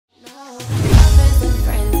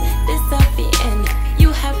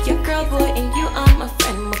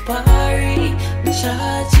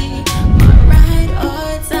Shawty, my ride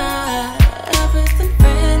or die. Ever some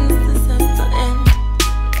friends, this has to end.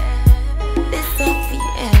 This up the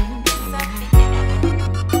end.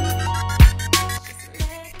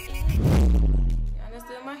 Rihanna's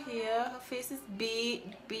doing my hair. Her face is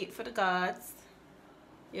beat for the gods.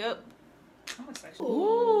 Yep.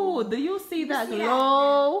 Ooh, do you see that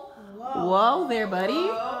glow? Whoa there, buddy.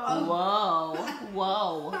 Whoa.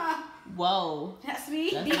 Whoa. Whoa. That's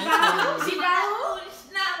me. That's She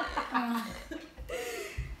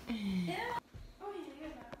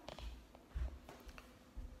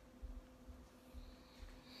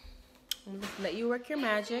Just let you work your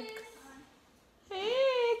magic.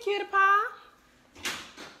 Hey, cutie pie.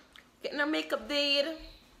 Getting our makeup did.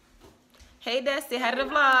 Hey, Dusty, how did the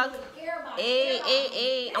vlog?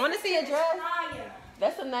 Hey. I want to see your dress.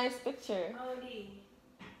 That's a nice picture. Oh,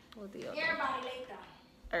 deal. Everybody later.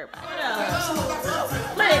 Everybody.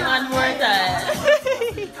 Playing one more time.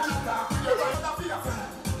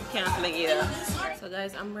 Canceling either. So,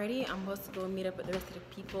 guys, I'm ready. I'm about to go meet up with the rest of the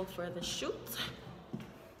people for the shoot.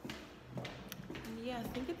 Yeah, I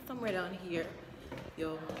think it's somewhere down here.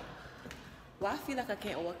 Yo. Well, I feel like I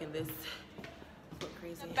can't walk in this. So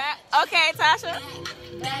crazy. Okay, Tasha.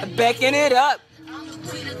 Backing it up.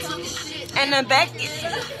 And then back.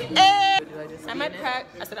 Hey. I'm at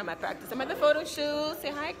practice. I said I'm at practice. I'm at the photo shoot.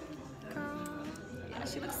 Say hi, girl. Yeah,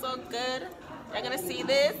 she looks so good. Y'all gonna see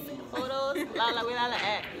this? Photos. Lala, where Lala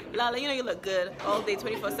at? Lala, you know you look good all day,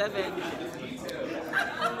 24/7.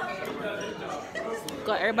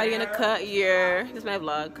 Got everybody in a cut here. This is my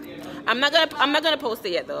vlog. I'm not gonna post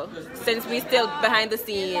it yet though, since we still behind the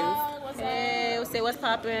scenes. Hey, we'll say what's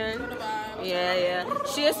poppin'. Yeah.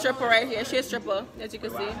 She a stripper right here. She a stripper, as you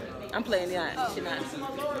can see. I'm playing, yeah. She not.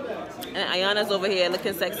 And Ayana's over here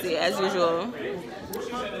looking sexy as usual.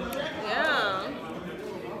 Yeah.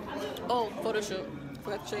 Oh, photo shoot.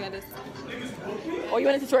 Forgot to show you this. Oh, you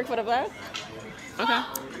wanted to twerk for the vlog? Okay.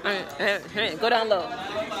 Alright. Hey, go down low.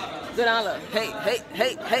 Go down low. Hey.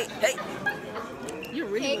 You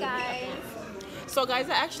really. Hey guys. So guys,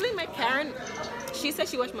 I actually met Karen. She said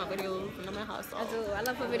she watched my videos in my house. I do. I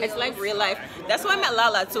love her videos. It's like real life. That's why I met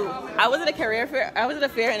Lala too. I was at a career fair. I was at a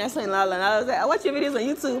fair and I saw Lala and I was like, I watch your videos on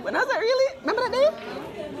YouTube. And I was like, really? Remember that day?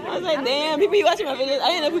 I was like, damn, people be watching my videos. I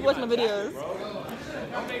didn't know people watch my videos.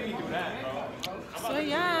 So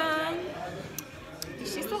yeah.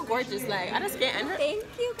 She's so gorgeous. Like I just can't. And Thank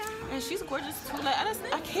you guys. And she's gorgeous too. Like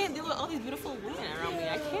I can't deal with all these beautiful women around me.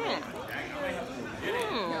 I can't.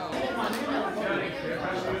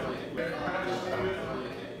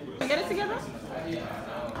 Get it together?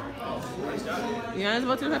 Yeah, it's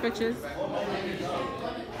about to do her pictures.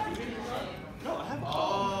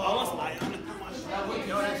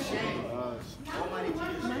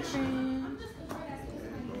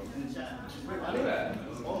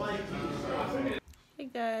 Hey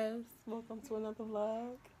guys, welcome to another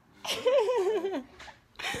vlog.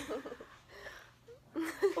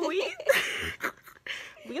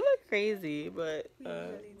 We look crazy, but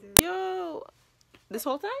yo, this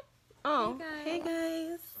whole time? Oh, hey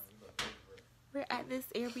guys. We're at this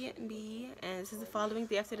Airbnb, and this is the following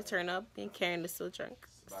day after the turn up, and Karen is still drunk.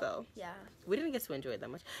 So yeah, we didn't get to enjoy it that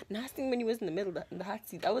much. Nasty when you was in the middle, in the hot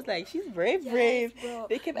seat. I was like, she's brave. Bro.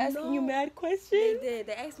 They kept asking you mad questions. They did.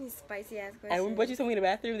 They asked me spicy ass questions. And when brought you something in the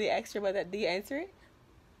bathroom, they asked her about that. Did you answer it?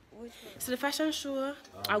 Which one? So the fashion show,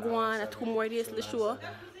 I go on 2 more days to the show.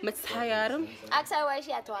 I'm tired. Ask her why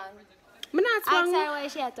she at one. I'm not Ask twang. her why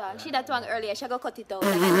she at one. She that one earlier. She go cut it out.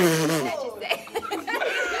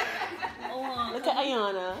 Look at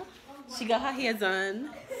Ayana. She got her hair done.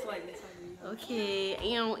 Okay.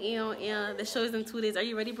 The show is in 2 days. Are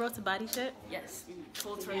you ready, bro, to body shit? Yes.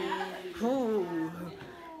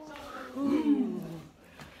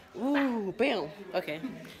 Ooh, bam. Okay.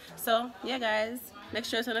 So, yeah, guys. Next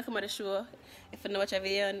show is going to come out of the show. If you know what your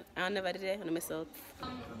video, I'll never do it. I'm going to miss out.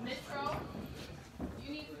 Metro, you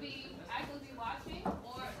need to be actively watching,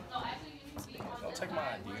 or no, actually you need to be on I'll take my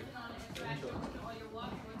ID. or your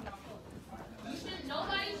watch or your phone.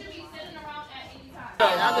 Nobody should be sitting around at any time.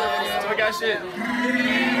 So I got shit.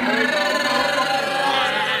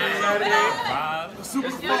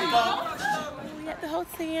 Super We at the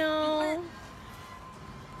hotel.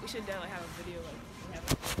 We should definitely have a video.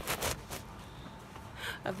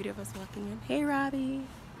 A video of us walking in. Hey, Robbie.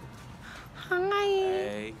 Hi.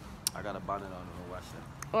 Hey, I got a bonnet on. Watch that.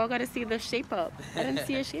 Oh, I gotta see the shape up. I didn't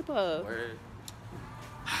see your shape up. Word.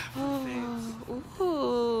 Oh,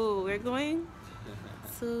 ooh, we're going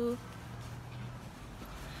to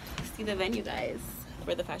see the venue, guys,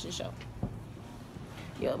 for the fashion show.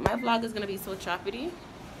 Yo, my vlog is gonna be so choppity.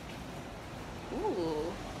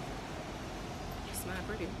 Ooh, It's not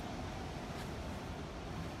pretty.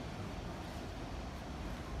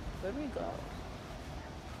 Where do we go?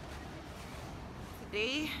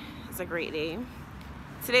 Today is a great day.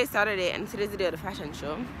 Today's Saturday and today's the day of the fashion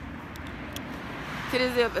show.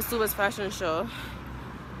 Today's the day of ASUBA's fashion show.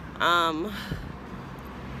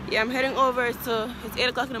 Yeah, I'm heading over to, it's 8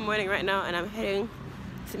 o'clock in the morning right now, and I'm heading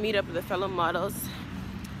to meet up with the fellow models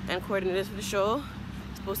and coordinators for the show.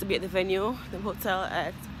 I'm supposed to be at the venue, the hotel,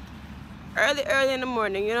 at early in the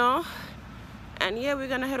morning, you know. And yeah, we're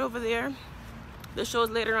gonna head over there. The show's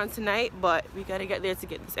later on tonight, but we gotta get there to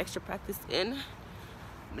get this extra practice in.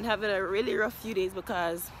 I've been having a really rough few days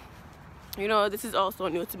because, you know, this is also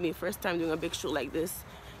new to me. First time doing a big show like this,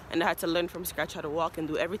 and I had to learn from scratch how to walk and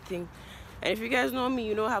do everything. And if you guys know me,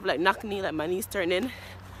 you know I have like knock knee, like my knees turn in.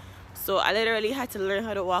 So I literally had to learn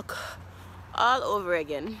how to walk all over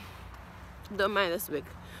again. Don't mind this wig.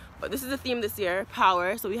 But this is the theme this year,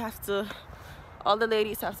 power. So we have to, all the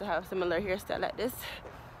ladies have to have similar hairstyle like this.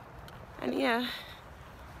 And yeah,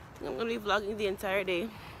 I think I'm gonna be vlogging the entire day.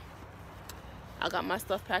 I got my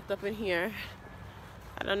stuff packed up in here.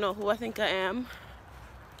 I don't know who I think I am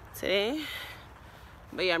today.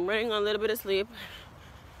 But yeah, I'm running on a little bit of sleep.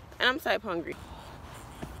 And I'm type hungry.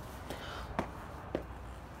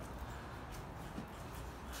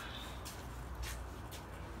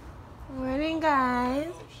 Morning,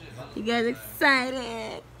 guys. You guys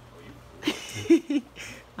excited?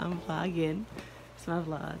 I'm vlogging. It's my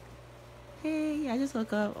vlog. Hey, I just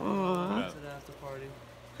woke up. Aww.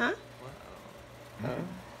 Huh?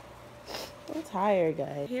 I'm tired,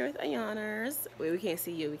 guys. Here with Ayana's. Wait, we can't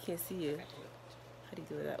see you. We can't see you. How do you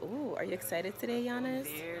do that? Ooh, are you excited today, Giannis?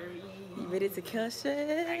 You ready to kill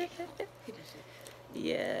shit?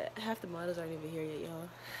 Yeah, half the models aren't even here yet, y'all.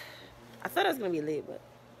 I thought I was gonna be late, but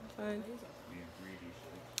fine.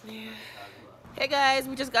 Yeah. Hey guys,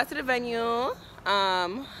 we just got to the venue.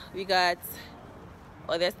 We got,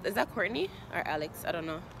 oh, is that Courtney or Alex? I don't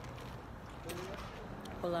know.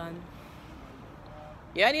 Hold on.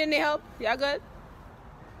 Y'all need any help? Y'all good?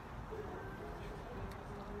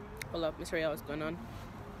 Hold up, Miss Ariella, what's going on?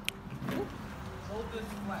 Hold this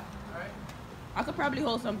flat, alright? I could probably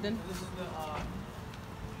hold something. This is the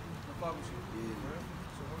barbecue. Yeah.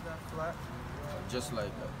 So hold that flat. Just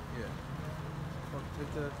like that. Yeah.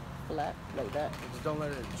 Take the Flat, like that. just don't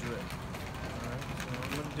let it drip. Alright, so what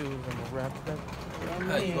I'm gonna do is I'm gonna wrap that.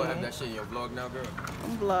 Hey, You gonna have that shit in your vlog now, girl?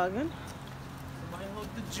 I'm vlogging. Somebody hold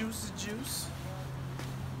the juice.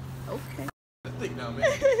 Okay. I think now,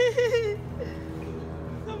 man.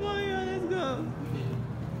 Come on, y'all, let's go.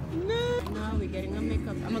 No. Now we're getting our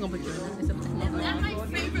makeup. I'm not gonna put you on this. That's my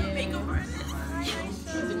favorite makeup artist.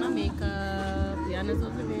 Using my makeup. Rihanna's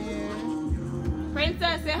over there.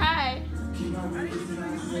 Princess, say hi.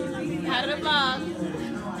 Hi to the vlog.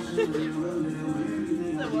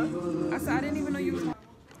 I said I didn't even know you was.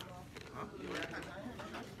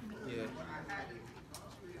 Yeah.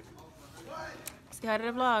 Say hi to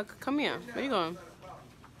the vlog. Come here. Where you going?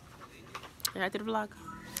 Say hi to the vlog.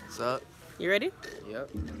 What's up? You ready? Yep.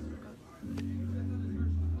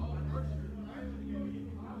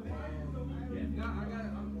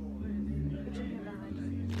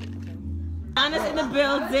 Anna's in the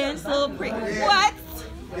building, so pretty. What?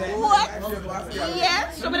 What?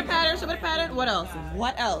 Yes. Show me the pattern. Show me the pattern. What else?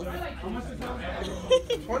 What else?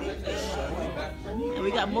 And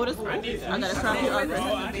we got motorsport. I got a crappy outfit.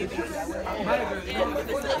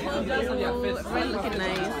 Everybody looking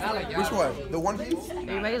nice. Which one? The one piece?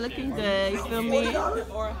 Everybody looking good. You feel me?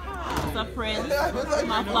 What's up, Prince?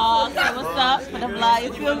 My vlog. Say what's up for the vlog.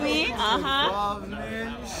 You feel me?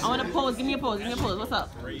 I want to pose. Give me a pose. Give me a pose. What's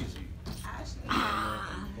up?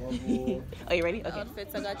 Are you ready? Okay.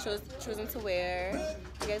 Outfits I got chosen to wear.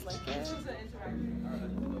 You guys like it?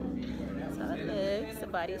 That's how it looks. The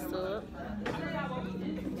bodysuit.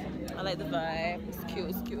 I like the vibe. It's cute.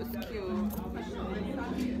 It's cute. It's cute.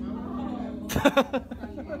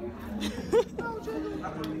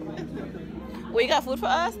 Well, you got food for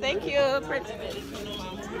us? Thank you.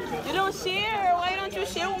 You don't share. Why don't you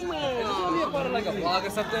share with me? Can you be a part of like a vlog or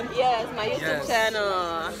something? Yes, my YouTube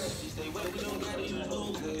channel.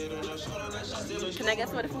 Can I get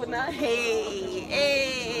some of the food now? Hey,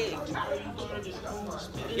 hey.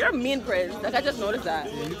 You're a mean Prince. Like, I just noticed that.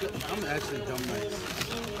 Yeah, I'm actually dumb nice.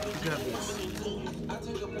 You got this.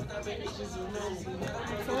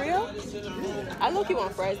 For real? I look you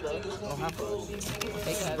want fries though. Oh, have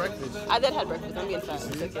fries. Breakfast. I did have breakfast. I'm being fat.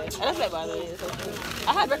 It's okay. I don't feel bad. It's okay.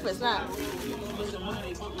 I had breakfast now.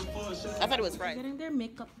 I thought it was fries. Getting their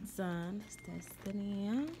makeup done. It's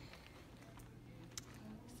Destiny.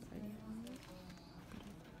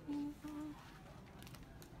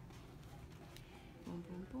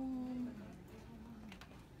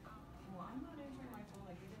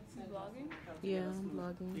 Yeah, I'm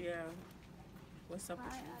vlogging. Yeah. What's up?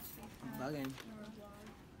 Vlogging.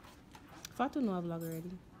 Fatu know I vlog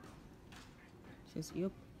already. She's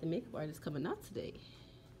yep. The makeup artist coming out today.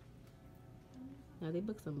 Now they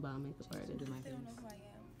booked some bomb makeup artists. They don't know who I am.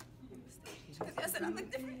 Because I said I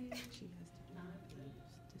look different. She has to do this.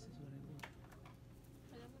 This is what I want.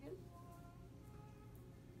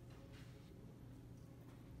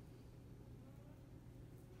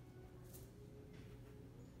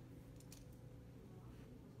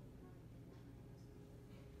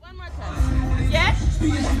 One more time. Yes?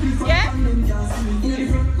 Yes?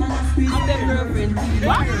 I'm their girlfriend.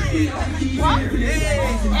 What? What?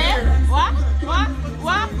 Eh? What? What?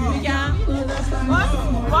 What? Yeah. What?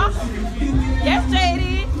 What? Yes, JD.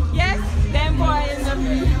 Yes. Them boy in the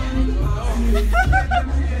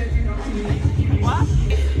What?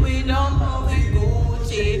 We don't know we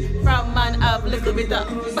Gucci from man up little bit up.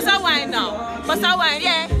 What's that wine now? What's that wine?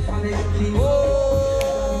 Yeah. Oh.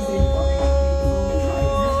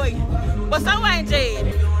 What's that wine,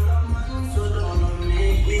 Jade?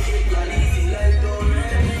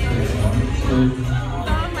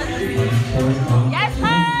 Yes,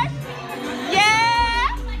 her.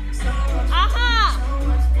 Yeah.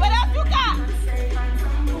 What else you got?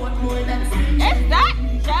 Is that?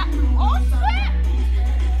 Oh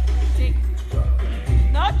shit.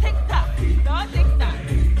 No TikTok. No TikTok.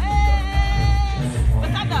 Hey.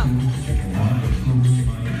 What's that though?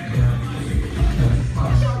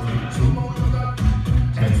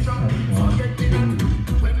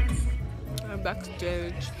 I'm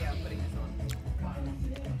backstage.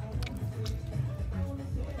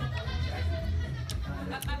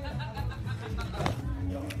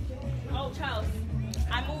 Oh, Charles,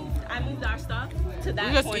 I moved our stuff to that.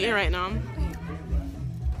 We're just eating right now.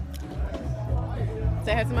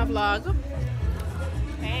 Say hi to my vlog.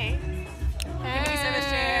 Hey.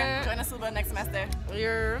 Join ASUBA next semester.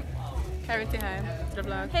 You're Karen, say hi to the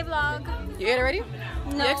vlog. Hey vlog. You ate already?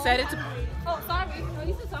 No. You excited to? Oh, sorry. Are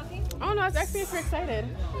you still talking? Oh no, I was asking if you're excited.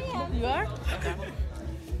 Yeah. You are? Okay.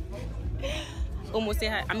 Almost say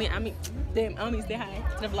hi. I mean, damn, say hi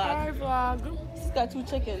to the vlog. Hi, vlog. She's got 2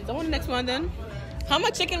 chickens. I want the next one then. How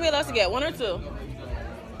much chicken we allowed to get? 1 or 2?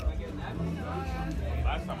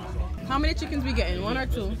 How many chickens we getting? 1 or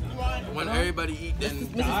 2? When everybody eat, then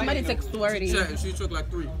Mrs. Somebody takes 2 already. she took like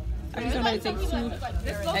 3. I think somebody takes 2.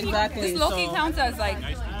 Exactly. This low-key So counts as like...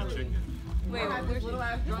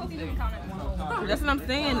 that's what I'm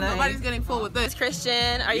saying. Like, nobody's getting full with this.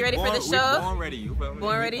 Christian, are you ready for the show? Born ready. You feel me?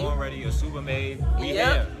 Born ready? Born ready. ASUBA made. We Yep.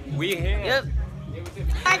 here. We here. Yep.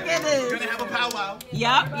 I get it. We're gonna have a powwow.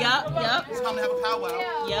 Yup. It's time to have a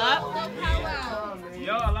powwow. Yup.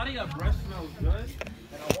 Yo, a lot of your breath smells good.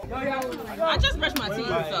 I just brushed my teeth,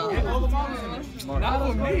 so. Not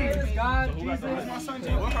for me. God,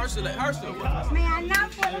 Jesus. What Herschel at? Herschel. Man,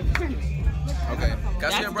 not for the prince. Okay.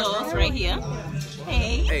 Got That's your brush those right here.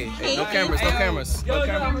 Hey. Hey, no cameras, no cameras. No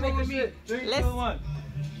cameras. Let's. Wait.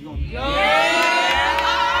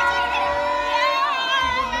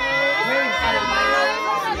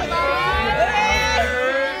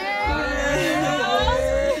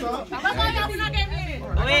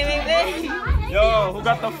 Yo, who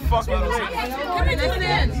got the fucking link?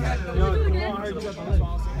 Listen.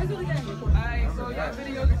 Alright, so your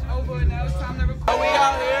video is over and now it's time to record. Are we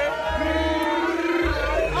out here?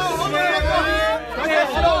 Go ahead,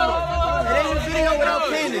 sit over. It ain't a video without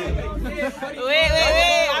Candy. Wait.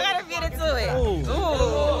 I gotta feed it to it. Ooh.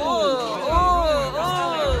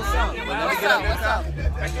 What's up?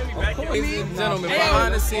 Ladies and gentlemen,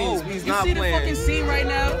 behind the scenes, he's not See the playing. fucking scene right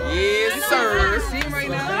now? Yes, sir. Scene right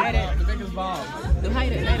now? Hide it.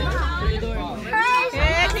 Hide it.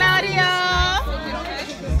 Hey, Claudio.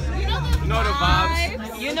 You know the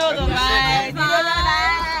vibes. You know the vibes.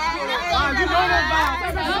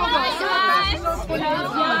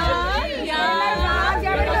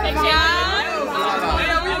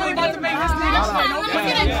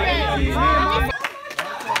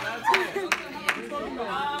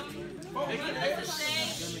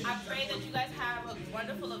 I pray that you guys have a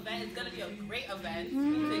wonderful event. It's gonna be a great event.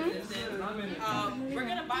 We're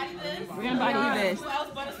gonna body this. Who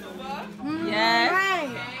else but ASUBA? Yes.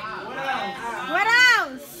 Right. What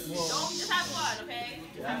else? Don't just have fun, okay?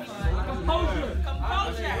 Just have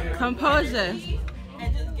fun. Composure. And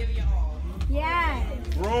just give it your all. Yeah.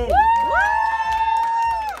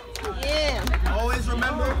 Yeah. Always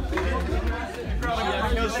remember.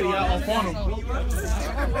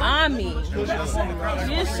 Ami.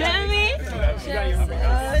 You shitting me?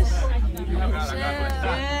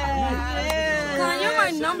 God, you're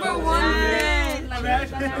my number one fan.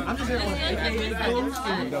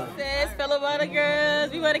 Sis, fellow water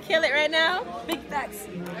girls, we want to kill it right now. Big facts.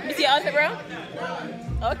 You see your outfit, bro?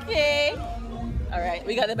 Okay. All right,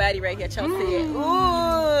 we got the baddie right here, Chelsea.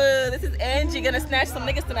 Ooh, this is Angie gonna snatch some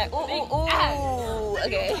niggas tonight. Ooh, ooh, ooh.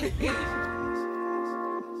 Okay.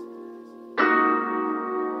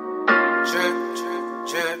 Drip, drip,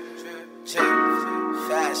 drip, drip,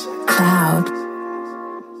 fashion. Cloud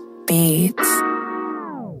Beats.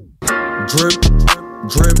 Drip,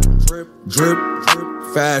 drip, drip, drip,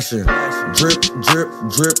 fashion. Drip, drip,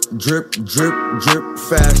 drip, drip, drip, drip,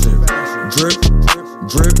 fashion. Drip,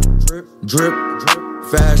 drip, drip, drip,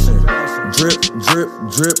 fashion. Drip, drip,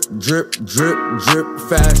 drip, drip, drip, drip,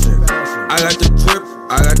 fashion. I got the drip,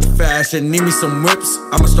 I got the fashion. Need me some whips,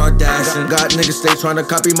 I'ma start dashing. Got niggas stay tryna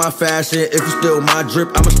copy my fashion. If you steal my drip,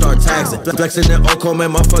 I'ma start taxing. Flexing in Oko,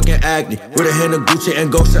 man, my fucking acne. With a hand of Gucci and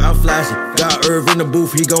Ghost, I'm flashing. Got Irv in the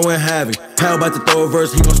booth, he going heavy. Hell about to throw a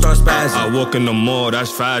verse, he gon' start spazzing. I walk in the mall, that's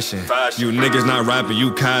fashion. You niggas not rapping,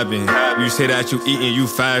 you capping. You say that you eating, you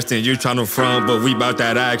fasting. You tryna front, but we bout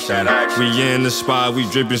that action. We in the spot, we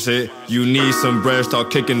dripping shit. You need some bread, start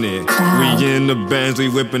kicking it. We in the Benz, we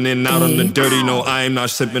whipping it out on the dirty. No, I am not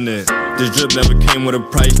sipping it. This drip never came with a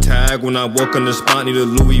price tag. When I walk on the spot, need a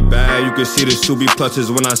Louis bag. You can see the Suby pluses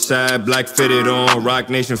when I sag. Black fitted on, Rock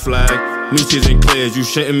Nation flag. New season clears, you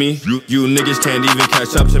shitting me? You niggas can't even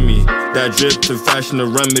catch up to me. That drip to fashion a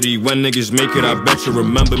remedy. When niggas make it, I bet you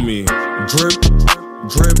remember me. Drip,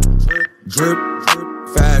 drip, drip,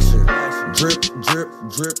 fashion. Drip, drip,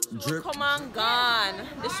 drip, drip. Come on, gone.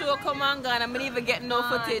 The show come on, gone. I'm not even getting no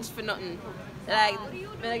footage for nothing. Like,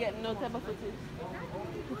 I'm not getting no type of footage.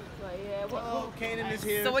 Oh, Kanan is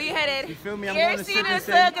here. So where you headed? You feel me? I'm You're going to seeing sip and this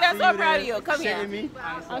sin. circuit. I'm See so you proud of there. you. Come here. Shitting me?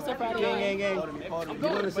 I'm so proud of you. Gang. You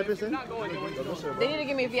going to sip and sin? They need to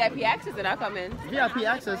give me VIP access and I'll come in. VIP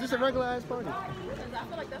access. It's a regular ass party. I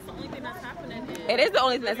feel like that's the only thing that's happening here. It is the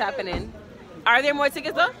only thing that's happening. Are there more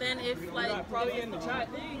tickets though? Then if like probably in the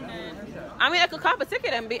chat thing, then I mean, I could cop a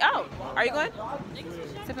ticket and be out. Are you going?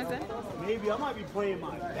 Sip and sin? Maybe I might be playing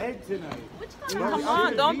my bed tonight. Come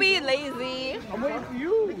on, don't be lazy. I'm waiting for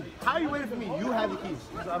you. How are you waiting for me? You have the keys.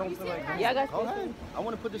 So I don't feel like. Yeah, I got you. Okay. I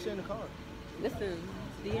want to put this shit in the car. Listen,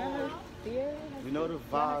 You know the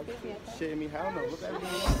vibe. Shitting me. Hell no. Look at me.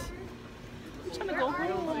 I'm trying to go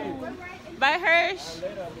home. Bye, Hirsch.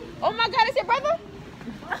 Oh my God, it's your brother?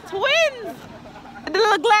 Twins! The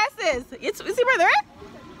little glasses. It's your brother, right?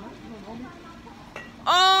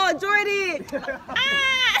 Oh, Jordy!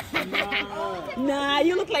 Nah,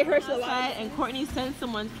 you look like Hirsch a lot. And Courtney sent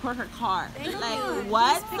someone for her car. Like,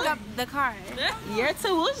 what? Pick up the car. You're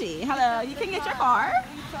too woozy. Hello, you can get your car.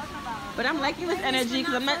 But I'm liking this energy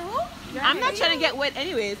because I'm not trying to get wet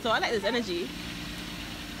anyway, so I like this energy.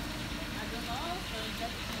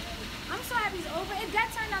 I'm so happy it's over. If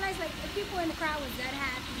that turned out nice, like if people in the crowd was that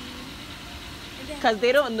happy. Because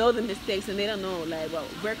they don't know the mistakes and they don't know, like, well,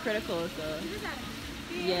 we're critical, so.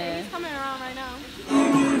 Yeah. he's coming around right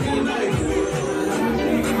now.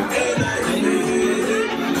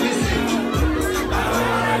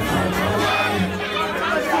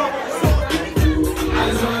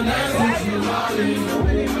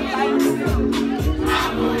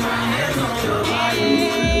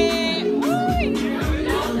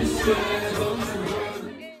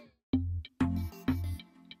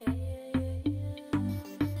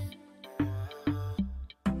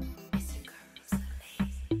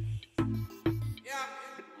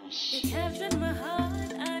 Captured my heart.